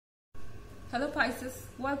Hello Pisces,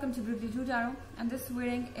 welcome to Beauty Tarot, and this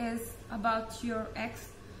reading is about your ex.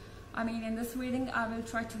 In this reading I will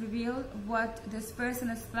try to reveal what this person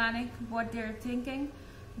is planning, what they're thinking,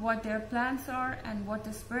 what their plans are, and what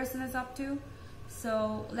this person is up to.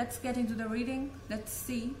 So let's get into the reading. Let's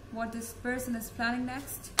see what this person is planning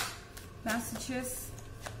next. Messages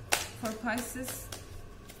for Pisces.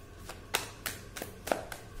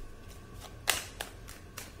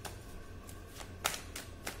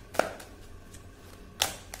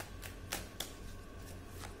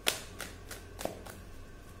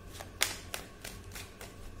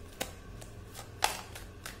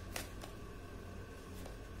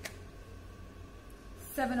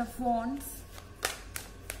 Seven of Wands,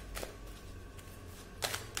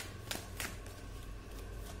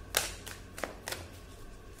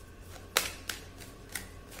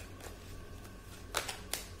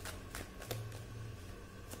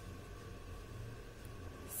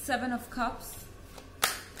 Seven of Cups,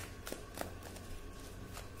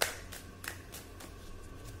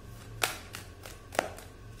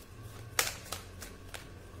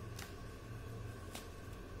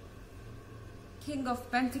 King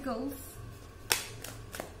of Pentacles,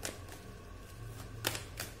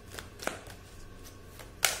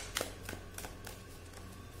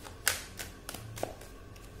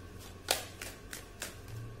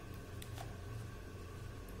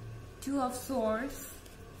 Two of Swords,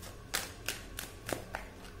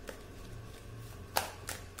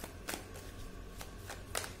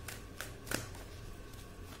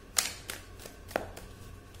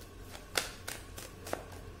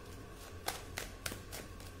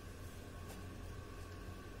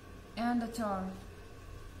 and the Tower.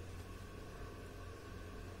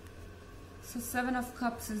 So Seven of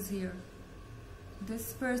Cups is here.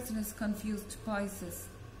 This person is confused, Pisces.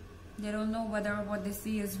 They don't know whether what they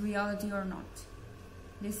see is reality or not.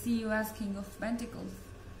 They see you as King of Pentacles.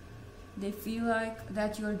 They feel like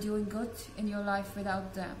that you're doing good in your life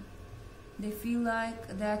without them. They feel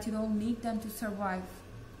like that you don't need them to survive.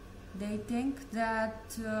 They think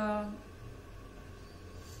that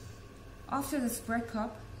after this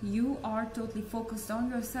breakup, you are totally focused on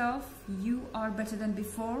yourself. You are better than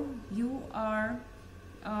before. You are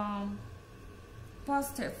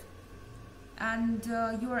positive, and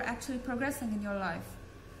you are actually progressing in your life.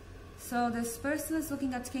 So this person is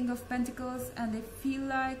looking at King of Pentacles and they feel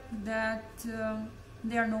like that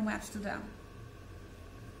they are no match to them.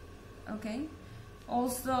 Okay.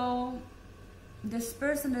 Also, this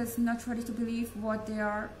person is not ready to believe what they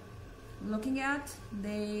are looking at.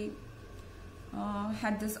 They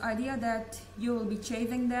had this idea that you will be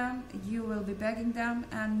chasing them, you will be begging them,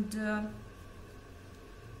 and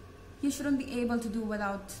you shouldn't be able to do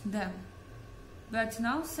without them. But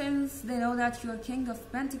now, since they know that you are King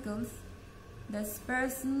of Pentacles, this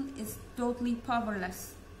person is totally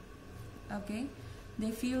powerless. Okay?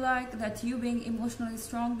 They feel like that you being emotionally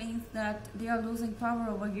strong means that they are losing power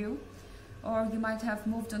over you, or you might have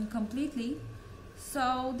moved on completely.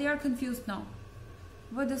 So they are confused now.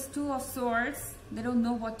 With this Two of Swords, they don't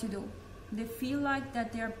know what to do. They feel like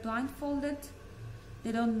that they are blindfolded.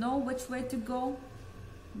 They don't know which way to go.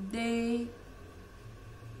 They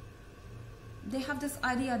have this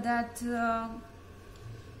idea that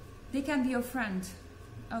they can be your friend.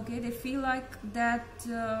 Okay, they feel like that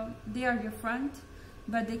they are your friend,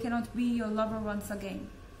 but they cannot be your lover once again.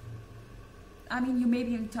 You may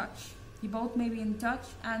be in touch. You both may be in touch,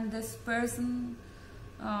 and this person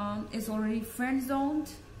is already friend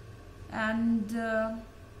zoned, and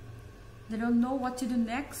they don't know what to do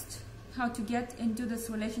next, how to get into this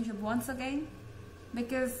relationship once again,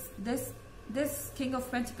 because this King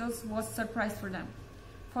of Pentacles was a surprise for them.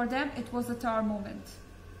 For them, it was a Tower moment.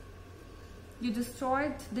 You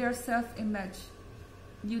destroyed their self-image.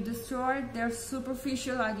 You destroyed their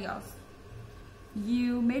superficial ideas.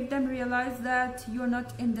 You made them realize that you're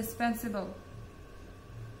not indispensable.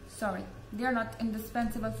 Sorry. They are not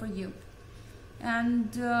indispensable for you.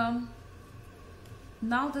 And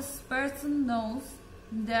now this person knows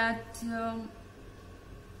that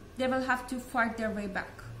they will have to fight their way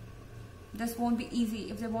back. This won't be easy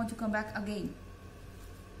if they want to come back again.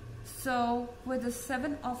 So with the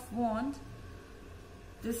Seven of Wands,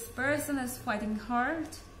 this person is fighting hard.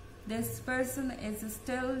 This person is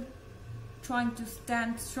still trying to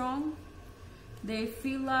stand strong. They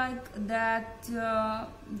feel like that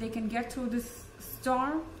they can get through this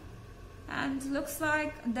storm, and looks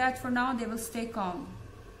like that for now they will stay calm.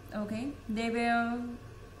 Okay, they will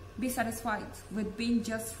be satisfied with being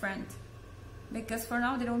just friends, because for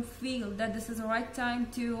now they don't feel that this is the right time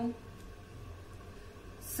to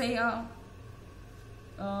say a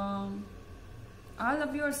I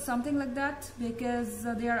love you or something like that, because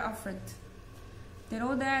they are afraid. They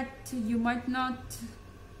know that you might not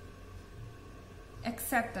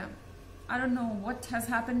accept them. I don't know what has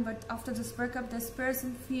happened, but after this breakup, this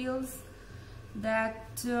person feels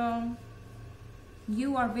that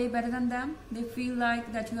you are way better than them. They feel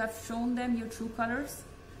like that you have shown them your true colors.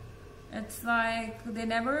 It's like they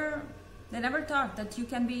never thought that you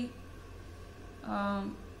can be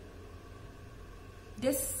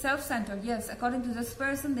this self-centered. Yes, according to this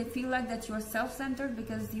person, they feel like that you are self-centered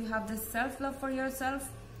because you have this self-love for yourself,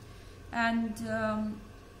 and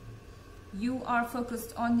you are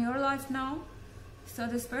focused on your life now. So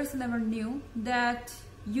this person never knew that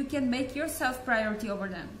you can make yourself priority over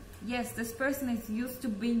them. Yes, this person is used to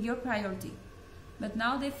being your priority, but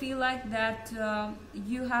now they feel like that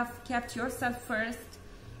you have kept yourself first,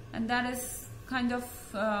 and that is kind of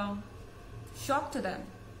shock to them.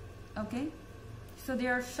 Okay, so they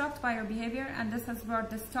are shocked by your behavior, and this has brought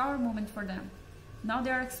this tower moment for them. Now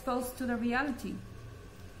they are exposed to the reality.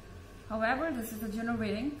 However, this is a general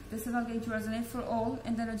reading. This is not going to resonate for all,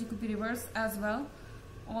 and the energy could be reversed as well.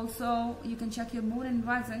 Also, you can check your moon and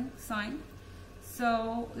rising sign.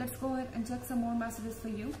 So let's go ahead and check some more messages for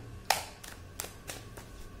you.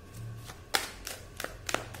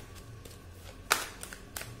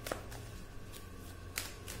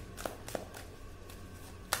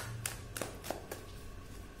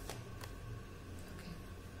 Okay.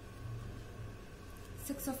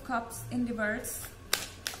 6 of Cups in reverse.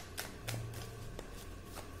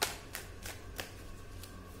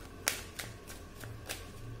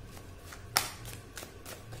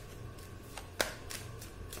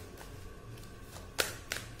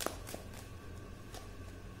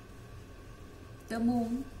 The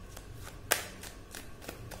Moon,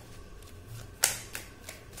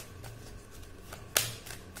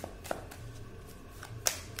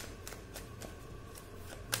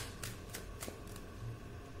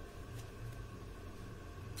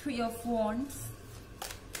 Three of Wands,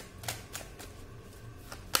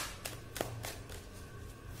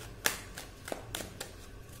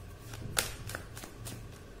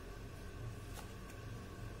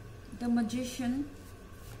 the Magician,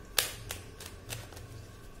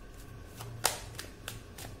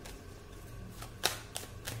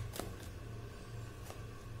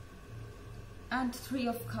 and Three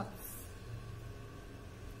of Cups.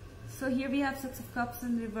 So here we have 6 of Cups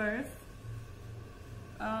in reverse.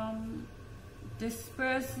 This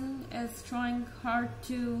person is trying hard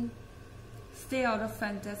to stay out of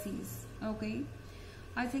fantasies. Okay,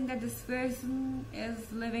 I think that this person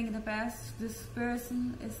is living in the past. This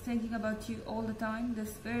person is thinking about you all the time.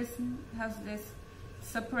 This person has this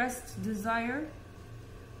suppressed desire,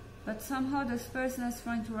 but somehow this person is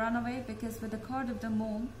trying to run away, because with the card of the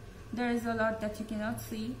Moon, there is a lot that you cannot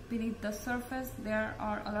see beneath the surface. There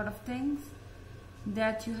are a lot of things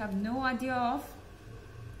that you have no idea of.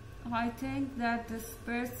 I think that this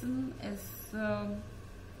person is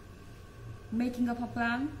making up a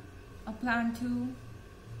plan to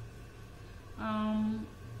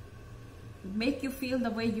make you feel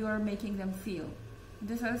the way you are making them feel.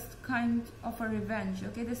 This is kind of a revenge.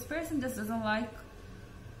 Okay, this person just doesn't like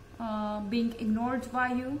being ignored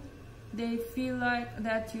by you. They feel like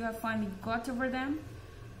that you have finally got over them,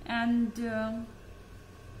 and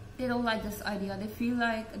they don't like this idea. They feel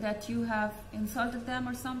like that you have insulted them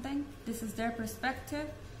or something. This is their perspective,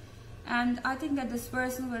 and I think that this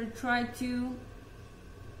person will try to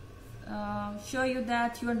show you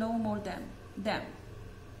that you are no more than them.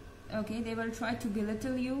 Okay, they will try to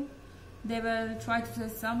belittle you. They will try to say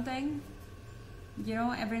something, you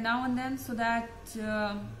know, every now and then, so that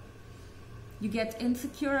you get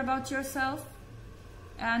insecure about yourself,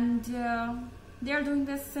 and they are doing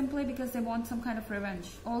this simply because they want some kind of revenge.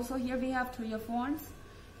 Also, here we have Three of Wands.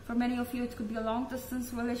 For many of you, it could be a long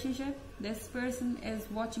distance relationship. This person is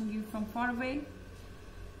watching you from far away,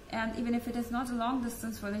 and even if it is not a long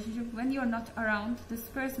distance relationship, when you are not around, this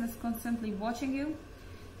person is constantly watching you.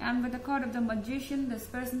 And with the card of the Magician, this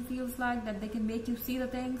person feels like that they can make you see the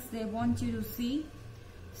things they want you to see.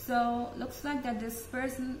 So looks like that this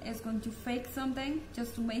person is going to fake something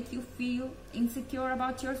just to make you feel insecure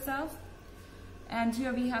about yourself. And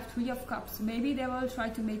here we have Three of Cups. Maybe they will try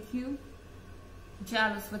to make you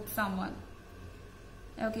jealous with someone.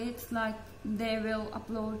 Okay, it's like they will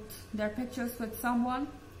upload their pictures with someone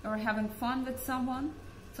or having fun with someone,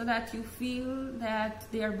 so that you feel that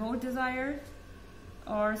they are more desired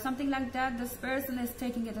or something like that. This person is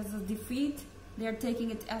taking it as a defeat. They are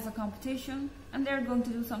taking it as a competition, and they're going to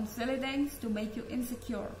do some silly things to make you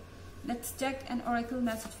insecure. Let's check an oracle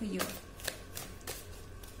message for you.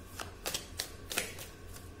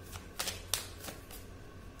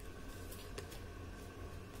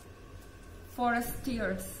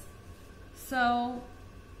 foresters. So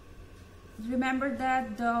remember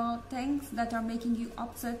that the things that are making you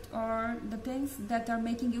upset or the things that are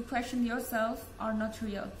making you question yourself are not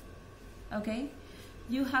real. Okay,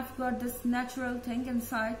 you have got this natural thing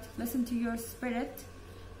inside. Listen to your spirit,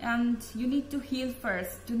 and you need to heal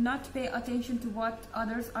first. Do not pay attention to what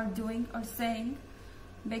others are doing or saying,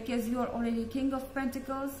 because you are already King of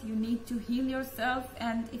Pentacles. You need to heal yourself,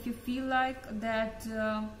 and if you feel like that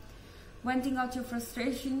venting out your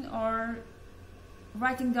frustration or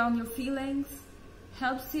writing down your feelings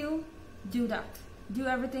helps you, do that. Do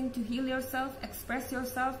everything to heal yourself, express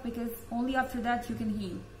yourself, because only after that you can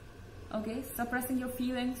heal. Okay, suppressing your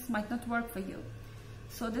feelings might not work for you.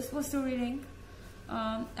 So this was the reading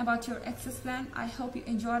about your access plan. I hope you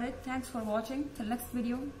enjoyed it. Thanks for watching. Till next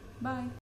video. Bye.